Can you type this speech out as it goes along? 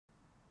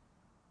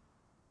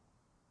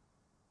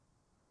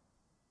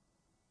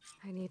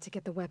I need to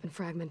get the weapon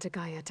fragment to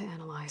Gaia to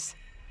analyze.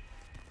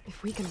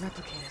 If we can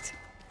replicate it,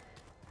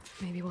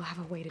 maybe we'll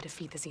have a way to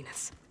defeat the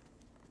Zeniths.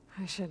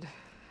 I should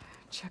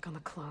check on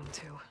the clone,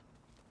 too.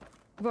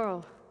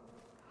 Varl,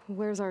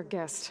 where's our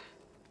guest?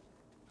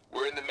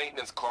 We're in the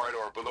maintenance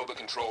corridor below the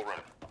control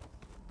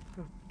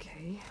room.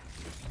 Okay.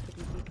 If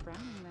you keep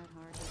frowning that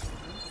hard,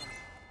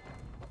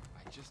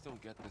 I just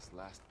don't get this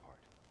last part.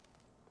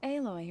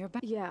 Aloy, you're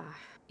back. Yeah,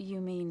 You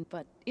mean,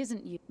 but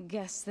isn't you?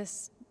 Guess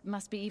this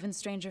must be even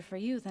stranger for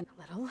you than...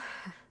 a little.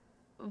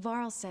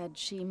 Varl said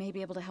she may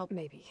be able to help.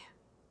 Maybe.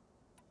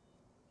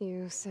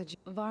 You said you...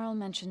 Varl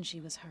mentioned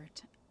she was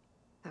hurt.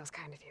 That was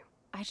kind of you.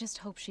 I just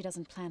hope she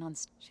doesn't plan on...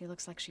 She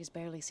looks like she's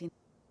barely seen...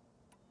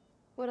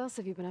 What else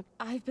have you been up?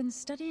 I've been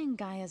studying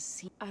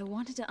Gaia's I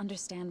wanted to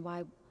understand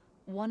why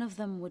one of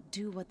them would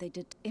do what they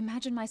did.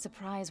 Imagine my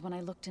surprise when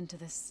I looked into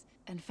this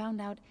and found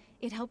out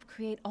it helped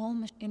create all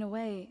in a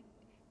way,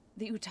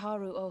 the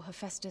Utaru o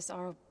Hephaestus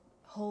are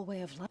whole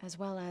way of life, as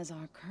well as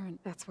our current...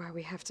 That's why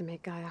we have to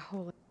make Gaia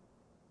whole.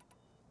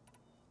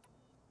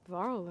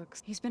 Varl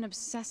looks... He's been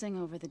obsessing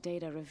over the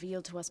data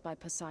revealed to us by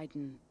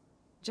Poseidon.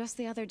 Just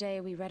the other day,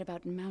 we read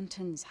about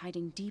mountains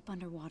hiding deep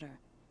underwater.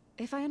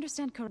 If I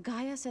understand correctly,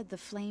 Gaia said the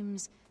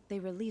flames they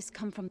release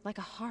come from like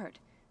a heart.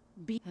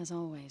 As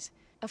always.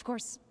 Of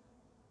course...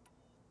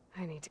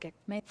 I need to get...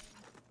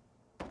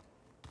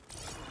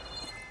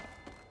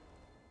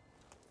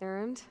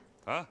 Errand?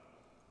 Huh?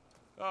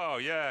 Oh,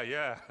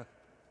 yeah.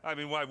 I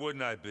mean, why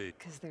wouldn't I be?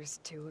 Because there's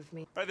two of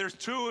me. Right, there's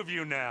two of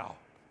you now.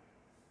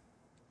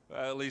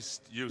 Well, at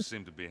least you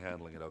seem to be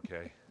handling it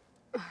okay.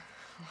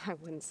 I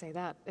wouldn't say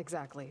that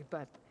exactly,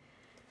 but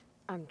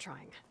I'm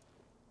trying.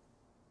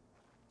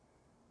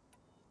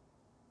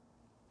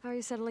 How are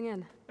you settling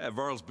in?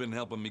 Varl's been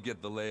helping me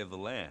get the lay of the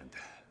land.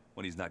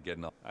 When he's not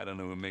getting up. I don't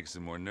know who makes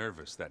him more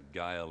nervous, that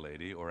Gaia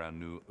lady or our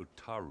new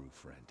Utaru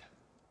friend.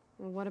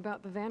 What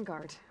about the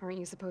Vanguard? Aren't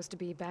you supposed to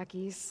be back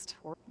east,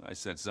 or...? I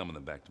sent some of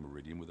them back to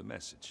Meridian with a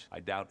message.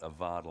 I doubt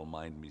Avad will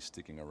mind me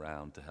sticking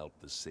around to help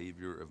the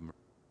savior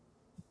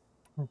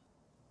of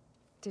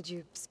Did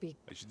you speak?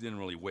 She didn't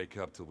really wake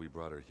up till we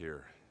brought her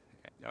here.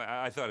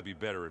 I thought it'd be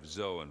better if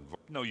Zoe and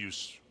no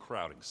use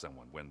crowding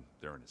someone when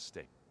they're in a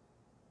state.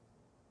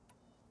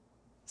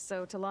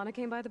 So Talana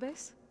came by the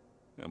base?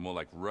 Yeah, more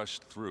like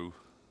rushed through.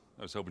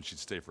 I was hoping she'd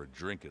stay for a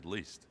drink at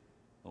least.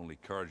 Only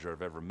Carja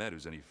I've ever met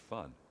who's any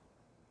fun.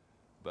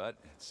 But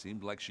it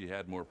seemed like she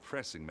had more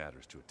pressing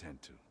matters to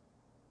attend to.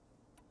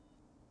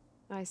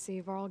 I see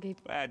Varl gave...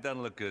 Well, it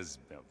doesn't look as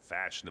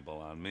fashionable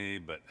on me,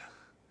 but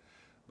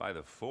by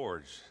the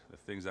Forge, the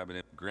things I've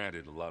been...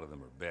 Granted, a lot of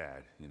them are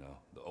bad, you know,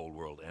 the old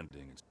world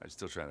ending. I'm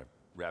still trying to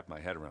wrap my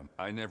head around.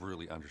 I never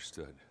really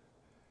understood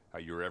how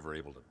you were ever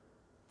able to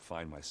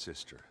find my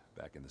sister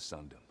back in the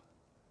Sundom.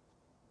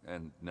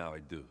 And now I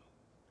do.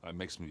 It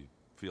makes me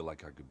feel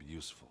like I could be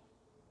useful.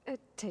 It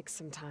takes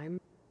some time.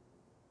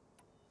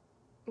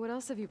 What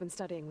else have you been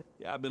studying?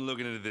 Yeah, I've been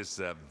looking into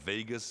this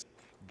Vegas.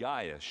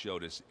 Gaia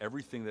showed us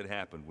everything that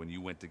happened when you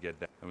went to get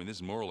that. I mean,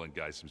 this Morland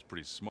guy seems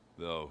pretty smart.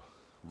 Though,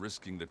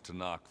 risking the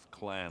Tanakh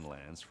clan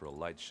lands for a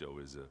light show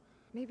is a...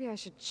 Maybe I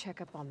should check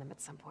up on them at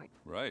some point.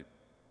 Right.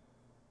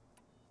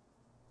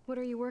 What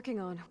are you working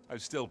on? I'm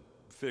still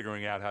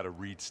figuring out how to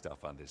read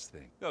stuff on this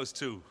thing. Those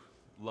two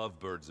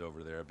lovebirds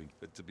over there,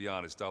 to be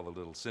honest, all the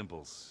little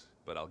symbols.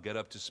 But I'll get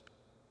up to speed.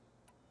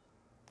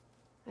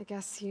 I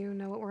guess you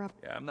know what we're up...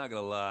 Yeah, I'm not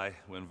gonna lie.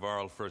 When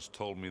Varl first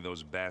told me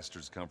those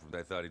bastards come from,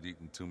 I thought he'd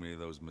eaten too many of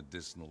those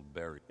medicinal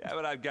berries. Yeah,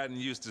 but I've gotten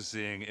used to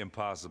seeing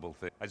impossible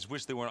things. I just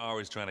wish they weren't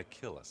always trying to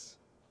kill us.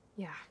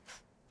 Yeah.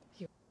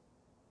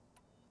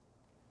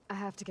 I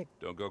have to get...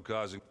 Don't go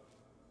causing...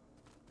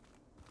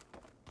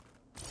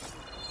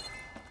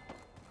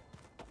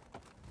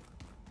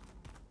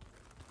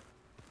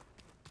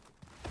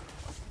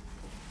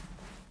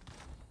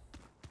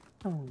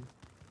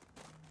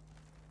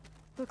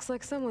 Looks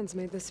like someone's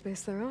made this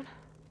space their own.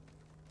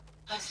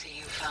 I see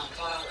you found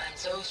Varl and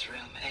Zoe's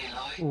room,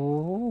 Aloy.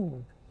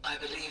 Oh. I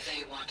believe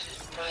they wanted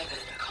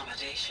private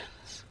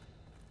accommodations.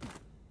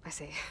 I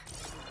see.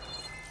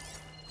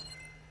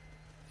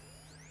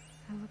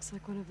 That looks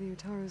like one of the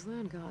Utaru's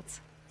land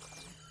gods.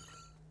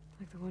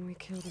 Like the one we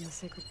killed in the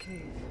sacred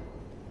cave.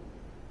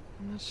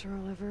 I'm not sure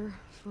I'll ever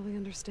fully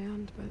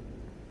understand,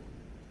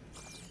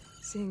 but...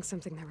 seeing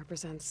something that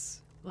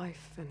represents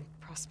life and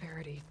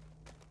prosperity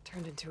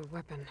turned into a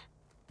weapon,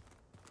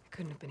 it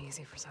couldn't have been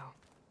easy for Zoe.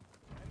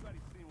 Anybody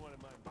seen one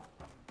of my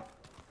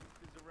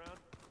is around?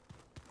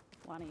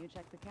 Why don't you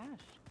check the cache?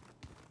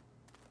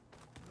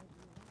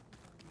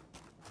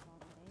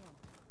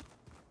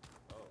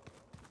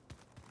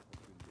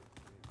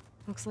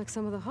 Looks like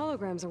some of the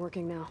holograms are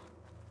working now.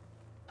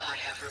 I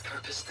have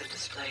repurposed the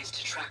displays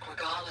to track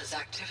Regala's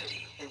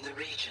activity in the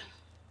region.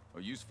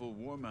 A useful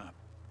war map.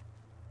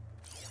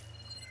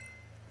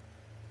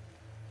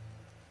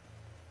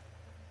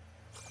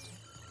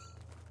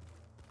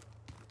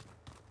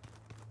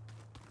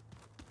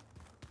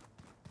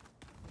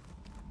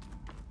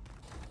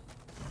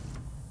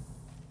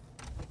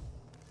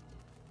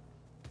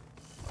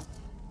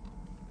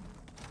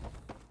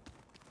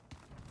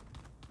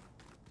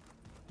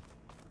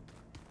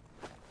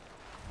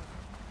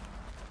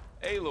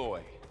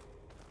 Aloy.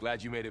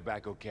 Glad you made it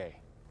back okay.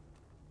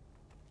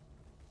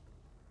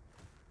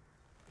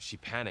 She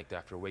panicked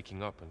after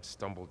waking up and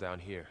stumbled down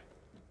here.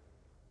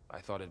 I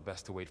thought it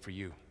best to wait for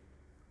you.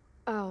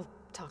 I'll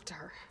talk to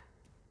her.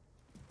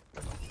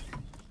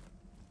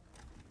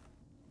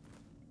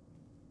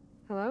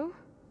 Hello?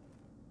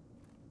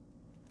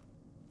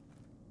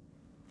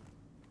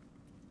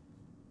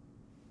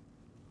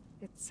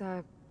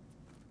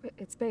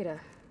 It's Beta,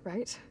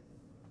 right?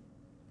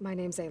 My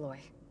name's Aloy.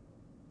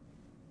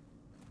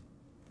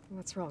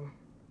 What's wrong?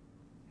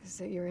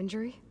 Is it your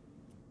injury?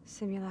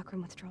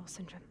 Simulacrum withdrawal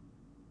syndrome.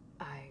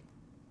 I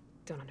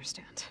don't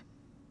understand.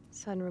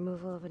 Sudden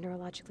removal of a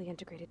neurologically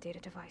integrated data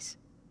device.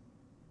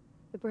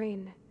 The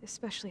brain,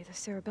 especially the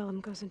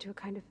cerebellum, goes into a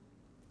kind of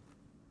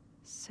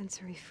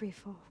sensory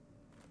freefall.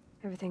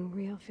 Everything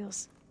real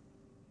feels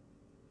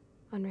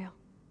unreal.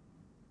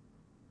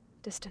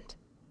 Distant.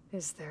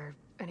 Is there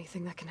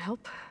anything that can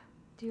help?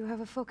 Do you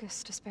have a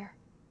focus to spare?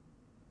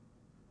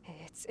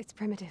 It's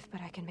primitive,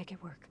 but I can make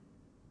it work.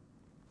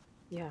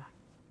 Yeah.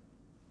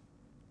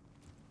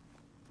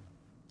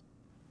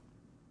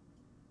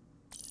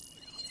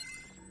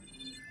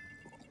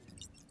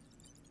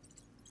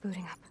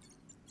 Booting up.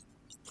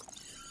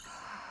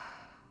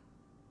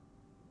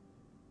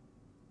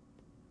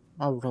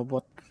 Oh,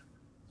 robot.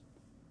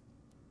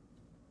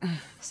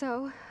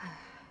 So,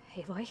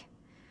 Aloy,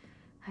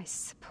 I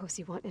suppose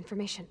you want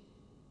information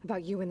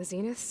about you and the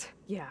Zeniths?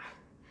 Yeah.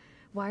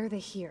 Why are they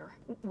here?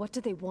 What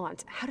do they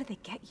want? How did they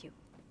get you?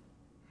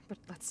 But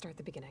let's start at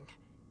the beginning.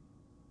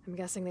 I'm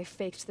guessing they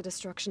faked the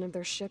destruction of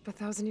their ship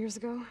 1,000 years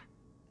ago?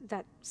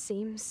 That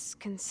seems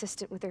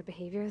consistent with their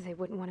behavior. They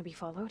wouldn't want to be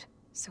followed.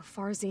 So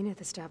far, Zenith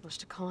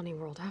established a colony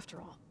world after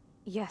all.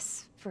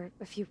 Yes, for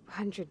a few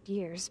hundred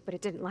years, but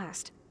it didn't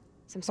last.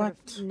 Some sort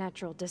of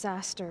natural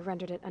disaster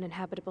rendered it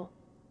uninhabitable.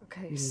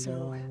 Okay,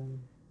 so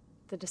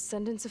the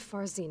descendants of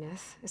Far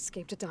Zenith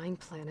escaped a dying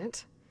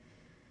planet,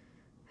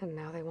 and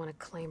now they want to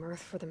claim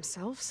Earth for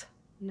themselves?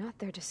 Not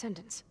their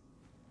descendants.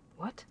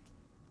 What?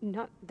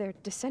 Not their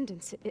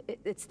descendants.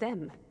 It's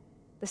them.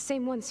 The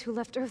same ones who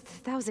left Earth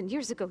 1,000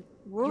 years ago.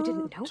 What? You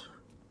didn't know?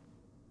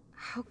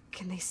 How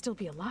can they still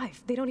be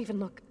alive? They don't even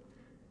look...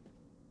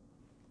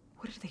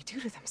 What did they do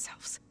to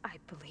themselves? I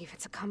believe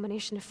it's a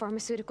combination of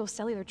pharmaceutical,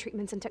 cellular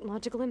treatments, and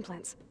technological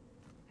implants.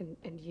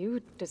 And you?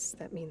 Does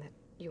that mean that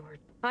you're...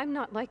 I'm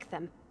not like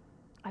them.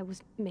 I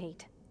was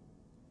made.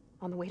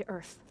 On the way to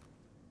Earth.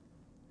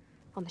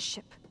 On the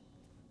ship.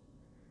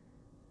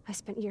 I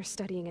spent years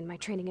studying in my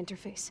training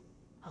interface,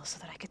 all so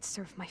that I could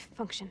serve my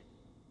function.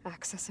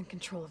 Access and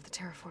control of the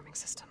terraforming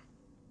system.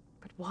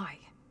 But why?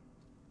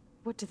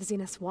 What do the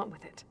Zeniths want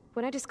with it?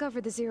 When I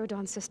discovered the Zero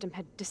Dawn system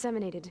had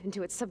disseminated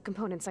into its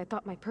subcomponents, I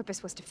thought my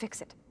purpose was to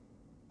fix it.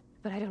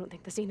 But I don't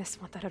think the Zeniths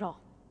want that at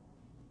all.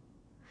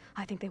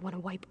 I think they want to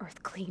wipe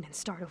Earth clean and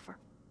start over.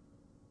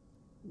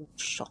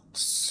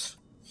 Shucks.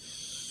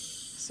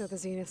 So the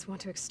Zeniths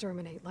want to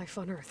exterminate life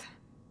on Earth.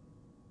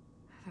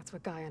 That's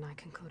what Gaia and I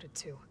concluded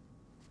too.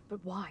 But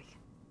why?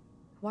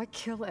 Why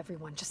kill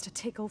everyone just to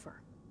take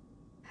over?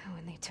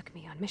 When they took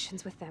me on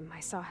missions with them, I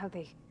saw how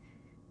they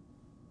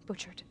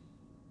butchered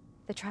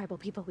the tribal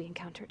people we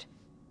encountered.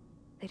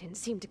 They didn't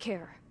seem to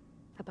care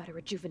about a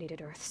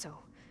rejuvenated Earth, so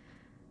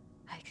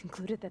I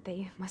concluded that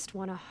they must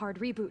want a hard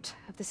reboot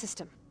of the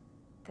system.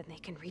 Then they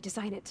can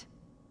redesign it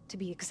to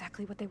be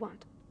exactly what they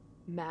want.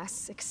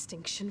 Mass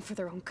extinction for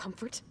their own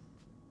comfort?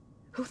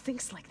 Who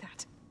thinks like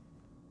that?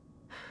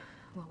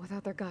 Well,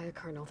 without their Gaia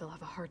kernel, they'll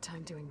have a hard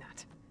time doing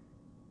that.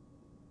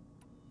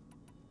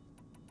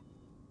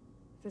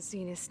 The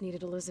Zeniths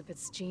needed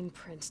Elisabeth's gene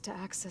print to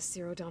access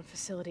Zero Dawn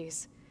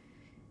facilities.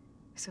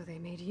 So they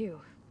made you.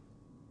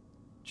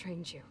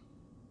 Trained you.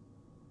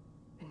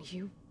 And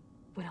you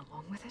went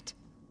along with it?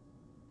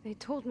 They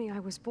told me I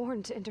was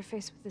born to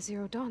interface with the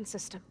Zero Dawn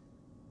system.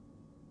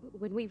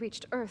 When we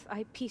reached Earth,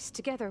 I pieced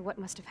together what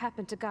must have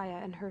happened to Gaia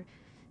and her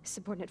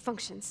subordinate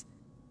functions.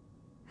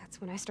 That's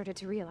when I started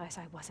to realize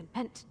I wasn't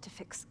meant to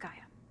fix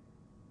Gaia.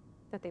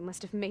 That they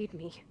must have made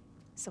me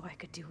so I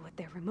could do what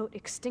their remote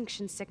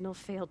extinction signal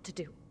failed to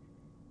do.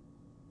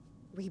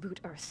 Reboot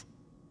Earth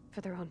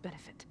for their own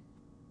benefit.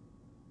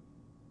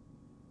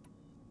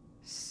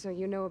 So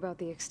you know about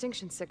the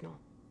extinction signal?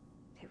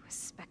 It was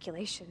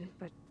speculation,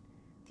 but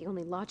the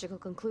only logical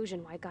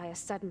conclusion why Gaia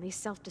suddenly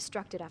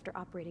self-destructed after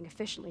operating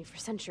efficiently for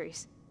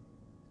centuries.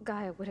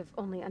 Gaia would have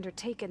only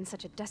undertaken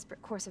such a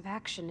desperate course of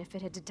action if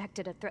it had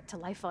detected a threat to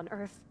life on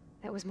Earth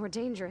that was more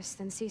dangerous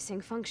than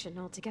ceasing function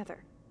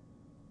altogether.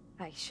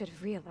 I should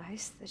have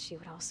realized that she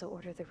would also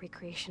order the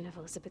recreation of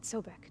Elisabeth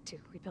Sobek to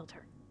rebuild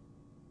her.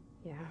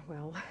 Yeah,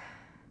 well...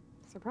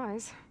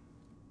 surprise.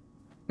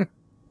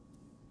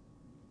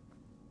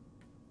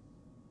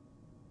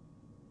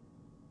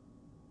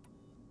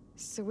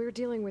 So we're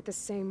dealing with the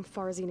same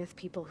Far Zenith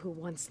people who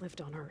once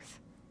lived on Earth.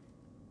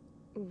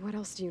 What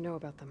else do you know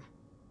about them?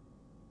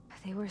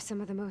 They were some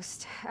of the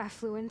most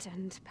affluent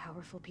and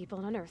powerful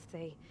people on Earth.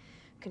 They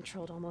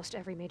controlled almost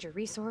every major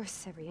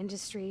resource, every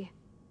industry.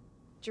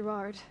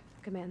 Gerard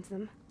commands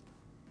them.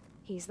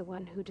 He's the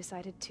one who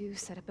decided to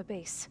set up a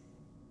base.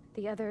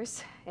 The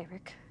others,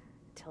 Eric,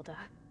 Tilda,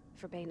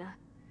 Verbena,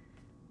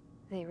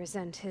 they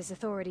resent his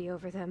authority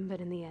over them,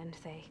 but in the end,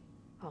 they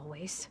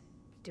always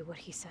do what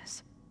he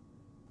says.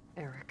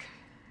 Eric.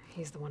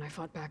 He's the one I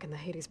fought back in the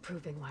Hades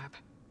Proving Lab.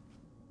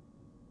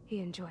 He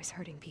enjoys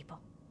hurting people.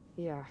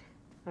 Yeah,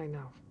 I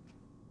know.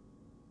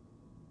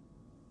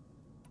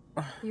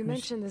 You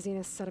mentioned the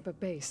Zenith set up a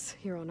base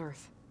here on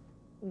Earth.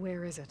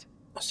 Where is it?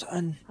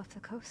 Saan? Off the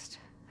coast,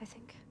 I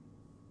think.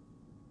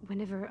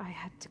 Whenever I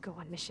had to go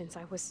on missions,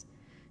 I was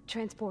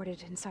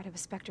transported inside of a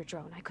Spectre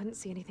drone. I couldn't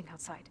see anything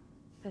outside.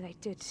 But I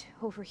did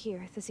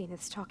overhear the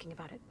Zeniths talking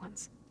about it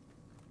once.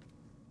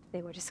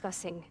 They were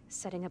discussing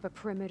setting up a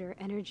perimeter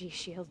energy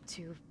shield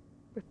to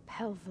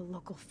repel the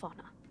local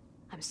fauna.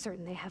 I'm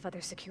certain they have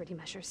other security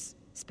measures.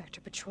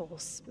 Spectre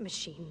patrols,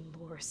 machine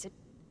lures. It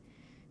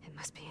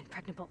must be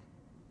impregnable.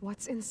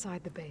 What's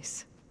inside the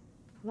base?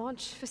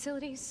 Launch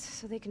facilities,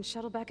 so they can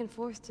shuttle back and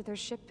forth to their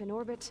ship in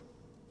orbit.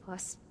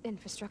 Plus,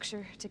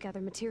 infrastructure to gather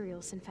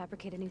materials and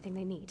fabricate anything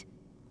they need.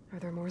 Are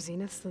there more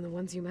Zeniths than the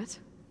ones you met?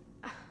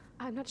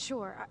 I'm not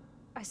sure.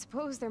 I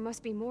suppose there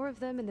must be more of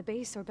them in the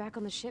base or back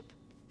on the ship.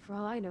 For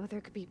all I know,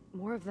 there could be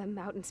more of them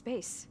out in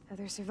space,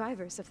 other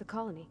survivors of the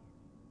colony.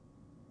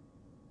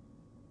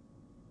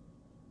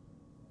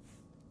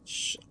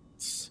 Shit.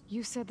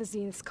 You said the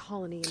Zenith's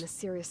colony in the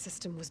Sirius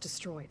system was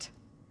destroyed.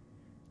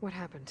 What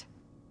happened?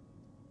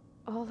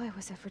 All I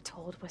was ever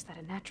told was that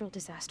a natural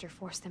disaster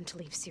forced them to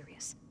leave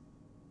Sirius.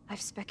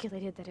 I've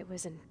speculated that it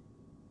was an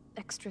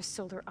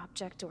extrasolar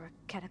object or a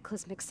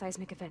cataclysmic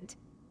seismic event.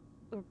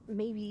 Or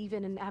maybe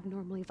even an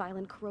abnormally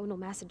violent coronal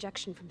mass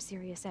ejection from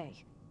Sirius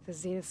A. The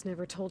Zeniths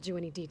never told you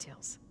any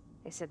details.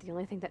 They said the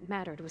only thing that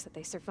mattered was that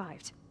they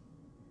survived.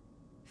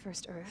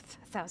 First Earth,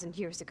 1,000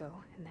 years ago,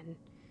 and then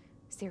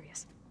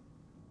Sirius.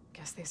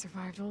 Guess they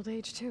survived old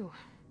age, too.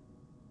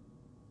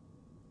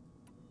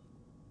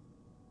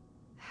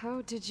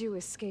 How did you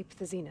escape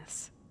the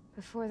Zeniths?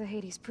 Before the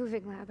Hades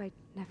Proving Lab, I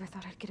never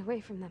thought I'd get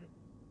away from them.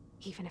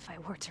 Even if I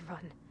were to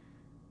run,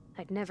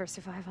 I'd never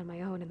survive on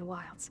my own in the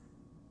wilds.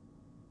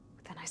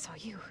 But then I saw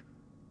you.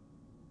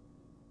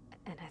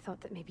 And I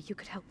thought that maybe you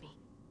could help me.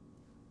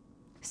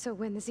 So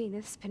when the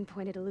Zeniths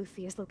pinpointed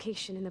Eluthia's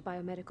location in the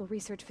biomedical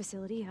research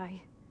facility,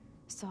 I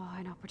saw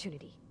an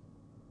opportunity.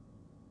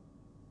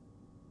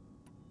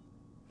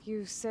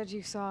 You said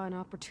you saw an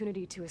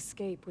opportunity to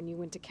escape when you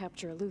went to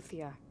capture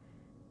Eluthia.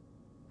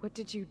 What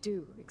did you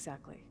do,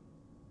 exactly?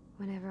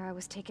 Whenever I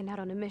was taken out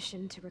on a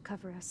mission to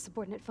recover a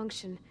subordinate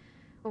function,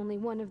 only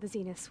one of the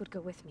Zeniths would go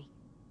with me.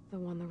 The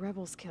one the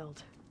rebels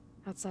killed,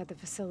 outside the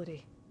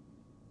facility.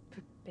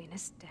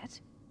 Verbena's dead?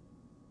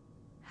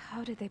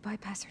 How did they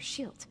bypass her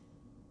shield?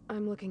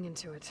 I'm looking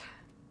into it.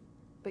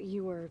 But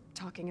you were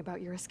talking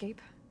about your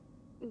escape?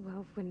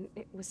 Well, when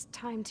it was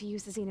time to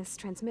use the Zenith's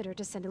transmitter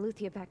to send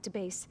Eluthia back to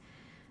base,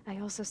 I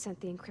also sent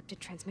the encrypted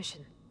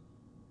transmission.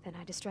 Then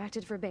I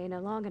distracted Verbena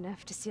long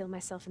enough to seal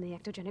myself in the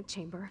ectogenic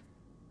chamber,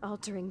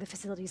 altering the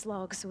facility's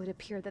logs so it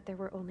appeared that there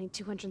were only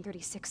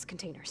 236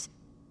 containers.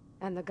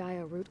 And the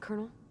Gaia root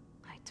kernel?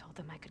 I told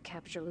them I could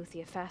capture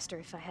Eluthia faster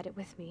if I had it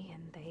with me,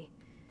 and they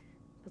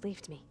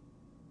believed me.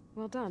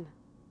 Well done.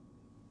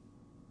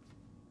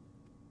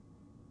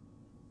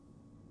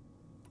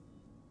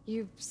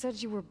 You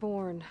said you were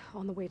born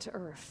on the way to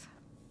Earth.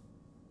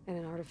 In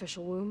an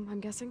artificial womb, I'm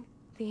guessing?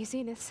 The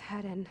Zeniths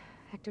had an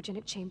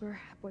ectogenic chamber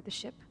aboard the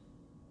ship.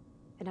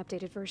 An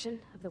updated version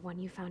of the one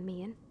you found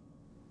me in.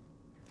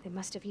 They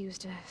must have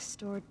used a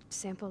stored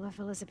sample of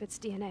Elisabeth's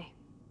DNA.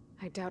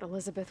 I doubt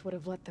Elisabeth would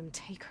have let them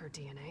take her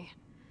DNA.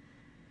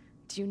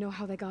 Do you know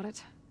how they got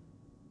it?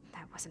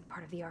 That wasn't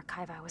part of the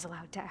archive I was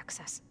allowed to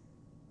access.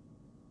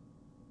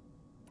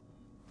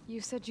 You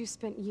said you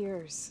spent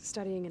years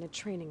studying in a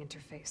training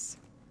interface.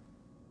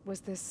 Was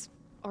this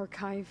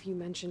archive you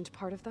mentioned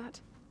part of that?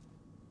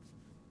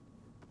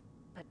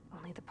 But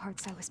only the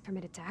parts I was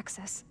permitted to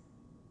access.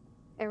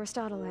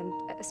 Aristotle and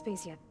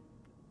Aspasia,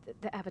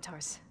 the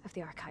avatars of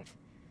the archive,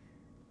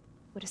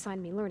 would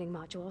assign me learning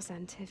modules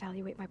and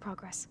evaluate my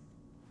progress.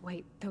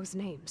 Wait, those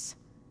names.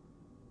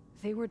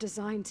 They were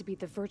designed to be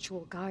the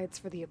virtual guides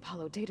for the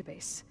Apollo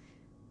database.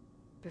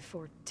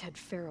 Before Ted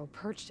Faro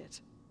purged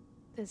it.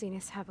 The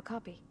Zeniths have a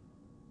copy.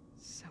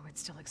 So it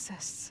still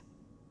exists.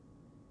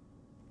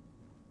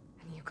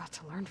 And you got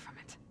to learn from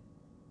it.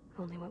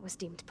 Only what was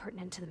deemed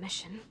pertinent to the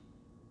mission.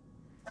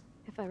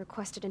 If I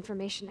requested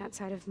information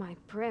outside of my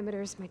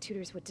parameters, my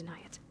tutors would deny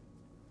it.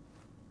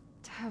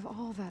 To have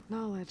all that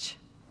knowledge,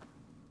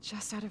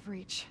 just out of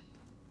reach.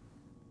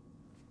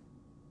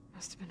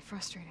 Must have been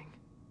frustrating.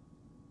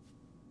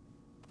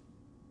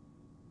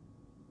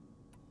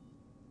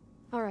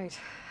 All right,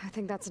 I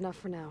think that's enough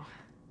for now.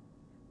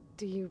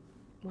 Do you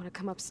want to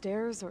come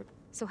upstairs, or...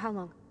 So how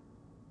long?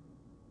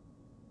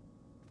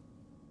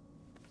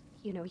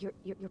 You know,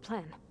 your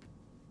plan.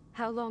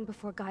 How long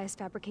before Gaia's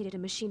fabricated a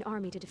machine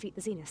army to defeat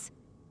the Zeniths?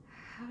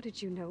 How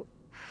did you know?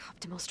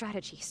 Optimal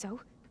strategy, so?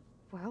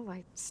 Well,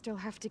 I still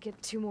have to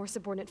get 2 more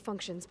subordinate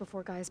functions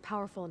before Gaia's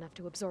powerful enough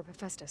to absorb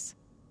Hephaestus.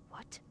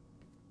 What?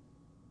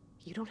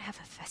 You don't have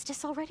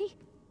Hephaestus already?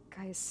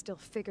 Gaia's still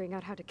figuring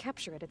out how to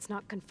capture it. It's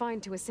not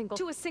confined to a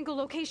single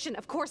location.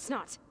 Of course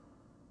not.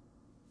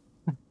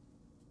 You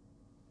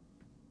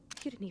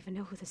didn't even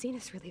know who the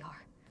Zeniths really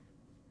are.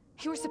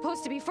 You were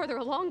supposed to be further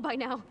along by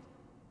now.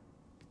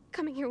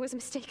 Coming here was a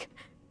mistake.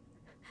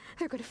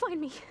 They're gonna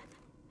find me.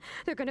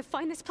 They're gonna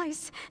find this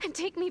place and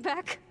take me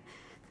back.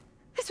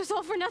 This was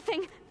all for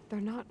nothing.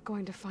 They're not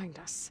going to find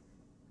us.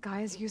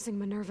 Gaia's using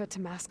Minerva to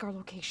mask our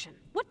location.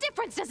 What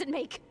difference does it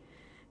make?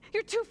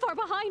 You're too far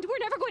behind. We're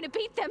never going to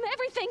beat them.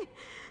 Everything.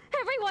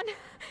 Everyone.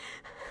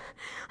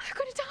 They're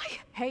gonna die.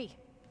 Hey.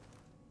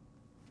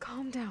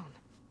 Calm down.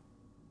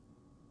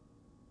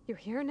 You're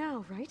here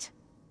now, right?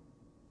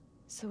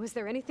 So is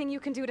there anything you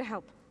can do to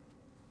help?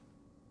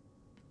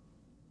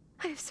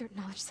 I have certain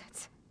knowledge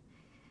sets.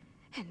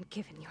 And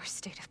given your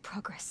state of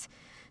progress,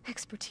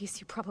 expertise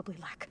you probably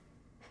lack.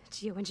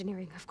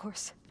 Geoengineering, of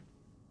course.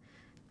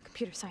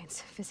 Computer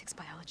science, physics,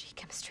 biology,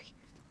 chemistry.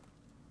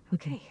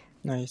 Okay.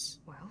 Nice.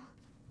 Well,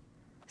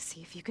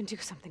 see if you can do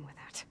something with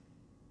that.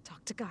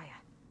 Talk to Gaia.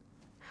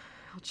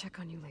 I'll check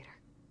on you later.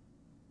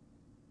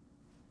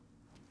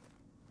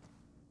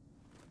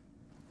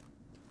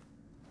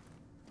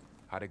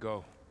 How'd it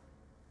go?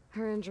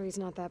 Her injury's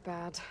not that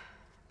bad,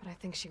 but I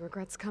think she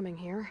regrets coming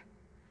here.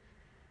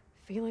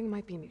 Feeling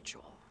might be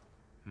mutual.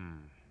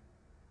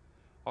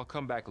 I'll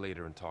come back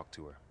later and talk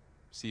to her.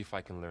 See if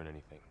I can learn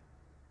anything.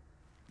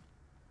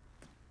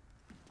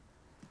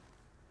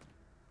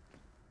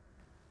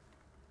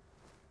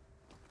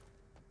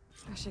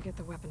 I should get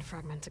the weapon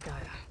fragment to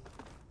Gaia.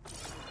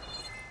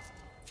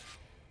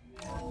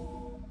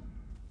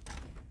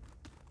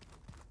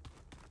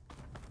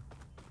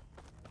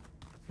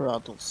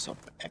 Cradle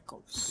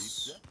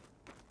sub-echoes.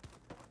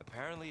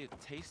 Apparently it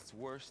tastes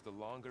worse the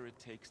longer it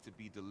takes to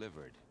be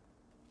delivered.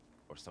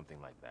 Or something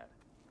like that.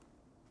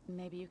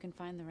 Maybe you can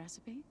find the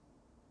recipe?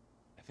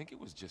 I think it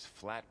was just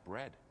flat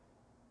bread.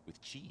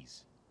 With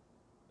cheese.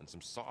 And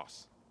some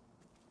sauce.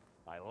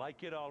 I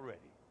like it already.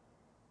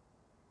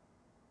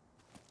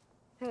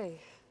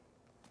 Hey,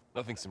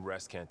 Nothing some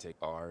rest can't take.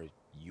 Are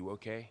you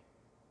okay?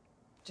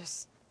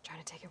 just trying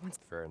to take it once.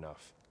 Fair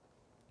enough.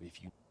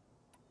 If you...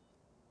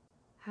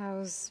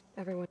 How's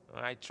everyone?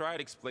 I tried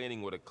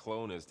explaining what a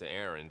clone is to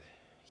Aaron.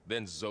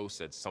 Then Zoe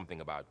said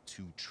something about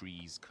 2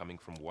 trees coming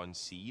from 1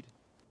 seed.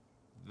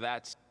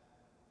 That's...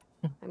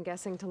 I'm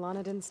guessing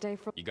Talana didn't stay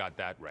for... You got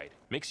that right.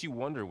 Makes you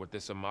wonder what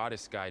this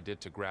Amadis guy did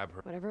to grab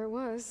her. Whatever it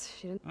was,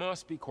 she didn't...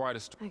 Must be quite a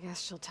story. I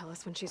guess she'll tell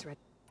us when she's ready.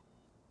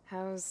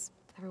 How's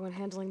everyone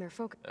handling their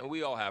focus? And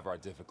we all have our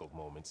difficult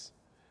moments.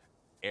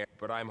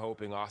 But I'm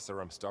hoping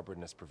Oseram's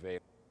stubbornness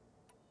prevails.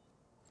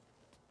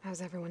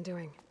 How's everyone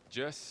doing?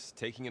 Just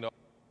taking it all.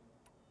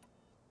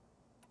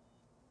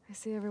 I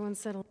see everyone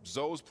settled.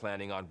 Zoe's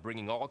planning on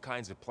bringing all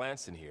kinds of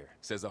plants in here.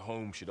 Says a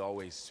home should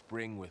always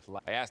spring with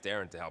life. I asked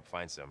Aaron to help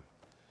find some.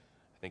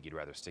 I think he'd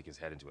rather stick his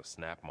head into a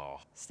snap maw.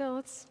 Still,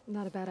 it's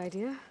not a bad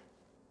idea.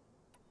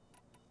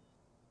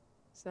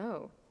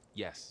 So,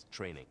 Yes,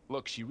 training.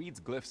 Look, she reads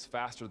glyphs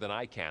faster than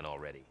I can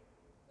already.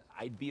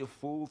 I'd be a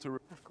fool to...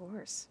 of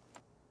course.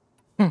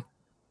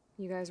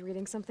 You guys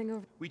reading something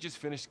over? We just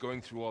finished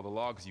going through all the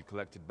logs you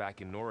collected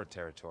back in Nora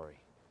territory.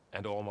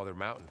 And All Mother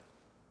Mountain.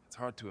 It's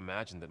hard to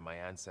imagine that my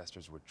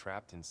ancestors were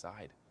trapped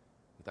inside,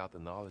 without the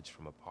knowledge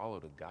from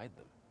Apollo to guide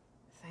them.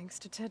 Thanks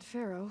to Ted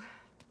Faro.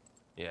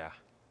 Yeah.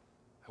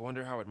 I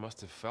wonder how it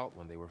must have felt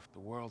when they were... The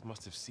world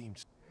must have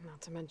seemed... Not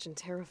to mention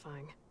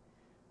terrifying.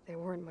 They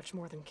weren't much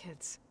more than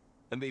kids.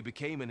 And they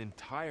became an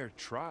entire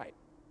tribe.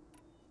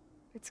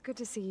 It's good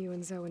to see you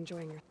and Zoe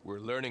enjoying your... We're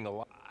learning a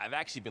lot. I've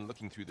actually been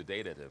looking through the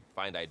data to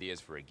find ideas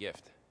for a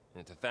gift.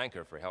 And to thank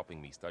her for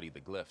helping me study the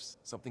glyphs.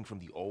 Something from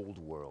the old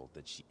world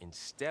that she...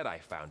 Instead, I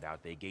found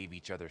out they gave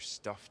each other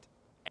stuffed...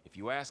 If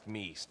you ask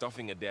me,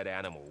 stuffing a dead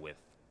animal with...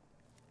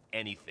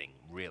 anything,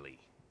 really,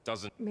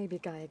 doesn't... Maybe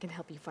Gaia can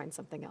help you find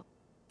something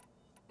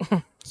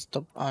else.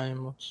 Stop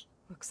animals.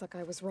 Looks like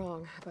I was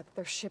wrong, but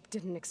their ship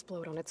didn't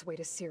explode on its way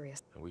to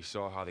Sirius. And we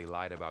saw how they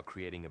lied about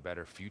creating a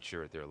better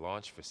future at their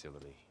launch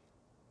facility.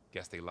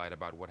 Guess they lied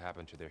about what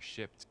happened to their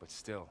ships, but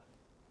still,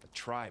 a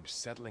tribe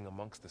settling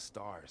amongst the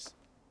stars.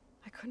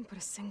 I couldn't put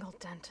a single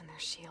dent in their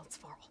shields,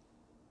 Varl.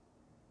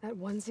 That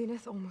one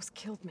Zenith almost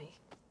killed me.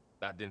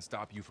 That didn't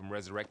stop you from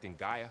resurrecting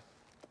Gaia.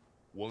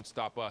 Won't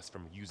stop us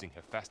from using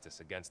Hephaestus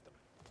against them.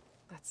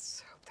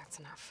 Let's hope that's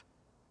enough.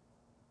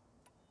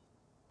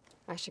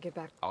 I should get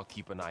back. I'll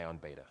keep an eye on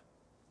Beta.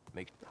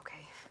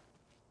 Okay.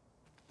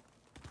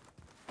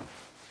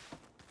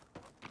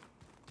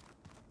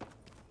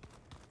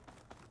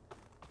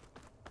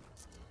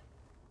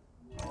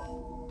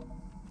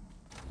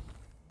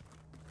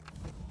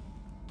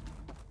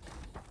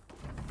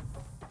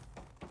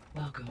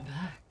 Welcome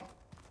back.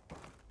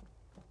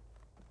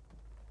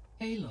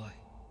 Aloy,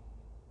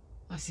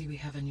 I see we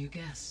have a new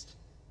guest.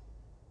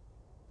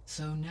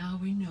 So now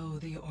we know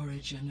the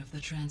origin of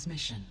the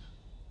transmission.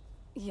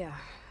 Yeah.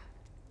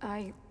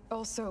 I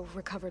also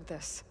recovered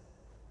this.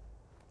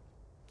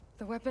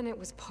 The weapon it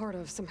was part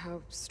of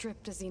somehow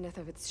stripped a Zenith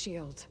of its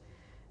shield,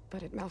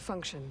 but it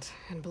malfunctioned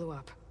and blew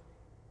up.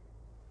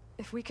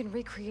 If we can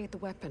recreate the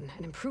weapon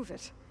and improve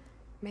it,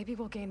 maybe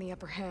we'll gain the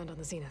upper hand on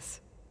the Zeniths.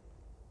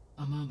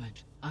 A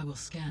moment. I will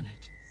scan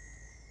it.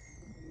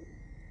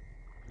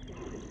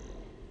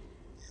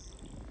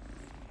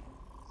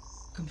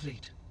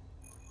 Complete.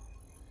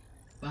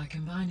 By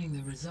combining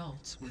the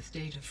results with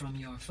data from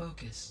your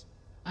focus,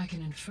 I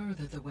can infer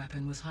that the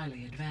weapon was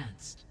highly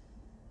advanced,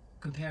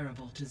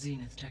 comparable to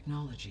Zenith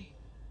technology.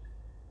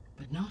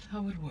 But not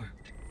how it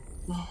worked.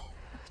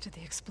 Did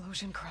the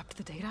explosion corrupt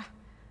the data?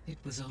 It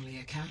was only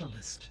a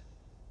catalyst.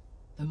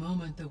 The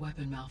moment the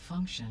weapon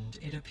malfunctioned,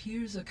 it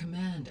appears a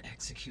command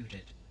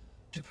executed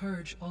to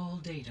purge all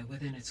data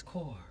within its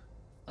core.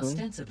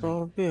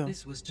 Ostensibly,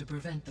 this was to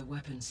prevent the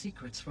weapon's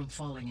secrets from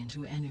falling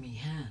into enemy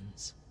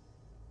hands.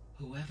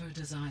 Whoever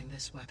designed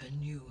this weapon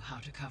knew how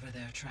to cover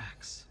their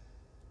tracks.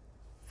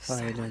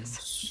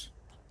 Silence.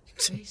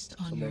 Based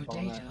on your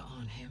data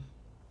on him,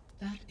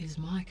 that is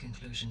my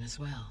conclusion as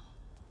well.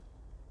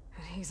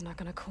 And he's not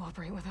gonna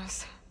cooperate with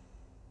us.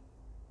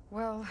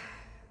 Well,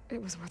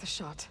 it was worth a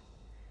shot.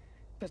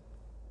 But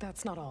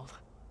that's not all.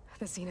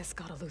 The Zeniths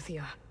got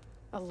Eleuthia,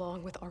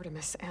 along with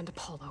Artemis and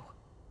Apollo.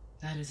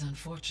 That is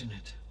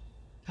unfortunate.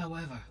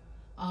 However,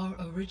 our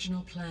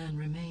original plan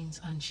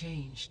remains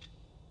unchanged.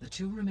 The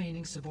 2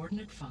 remaining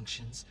subordinate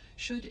functions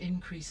should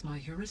increase my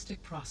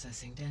heuristic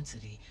processing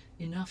density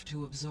enough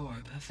to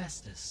absorb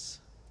Hephaestus.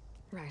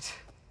 Right.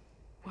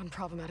 One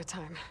problem at a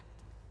time.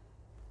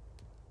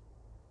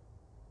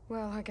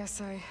 Well, I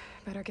guess I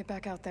better get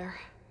back out there.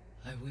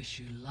 I wish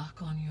you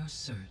luck on your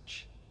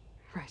search.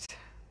 Right.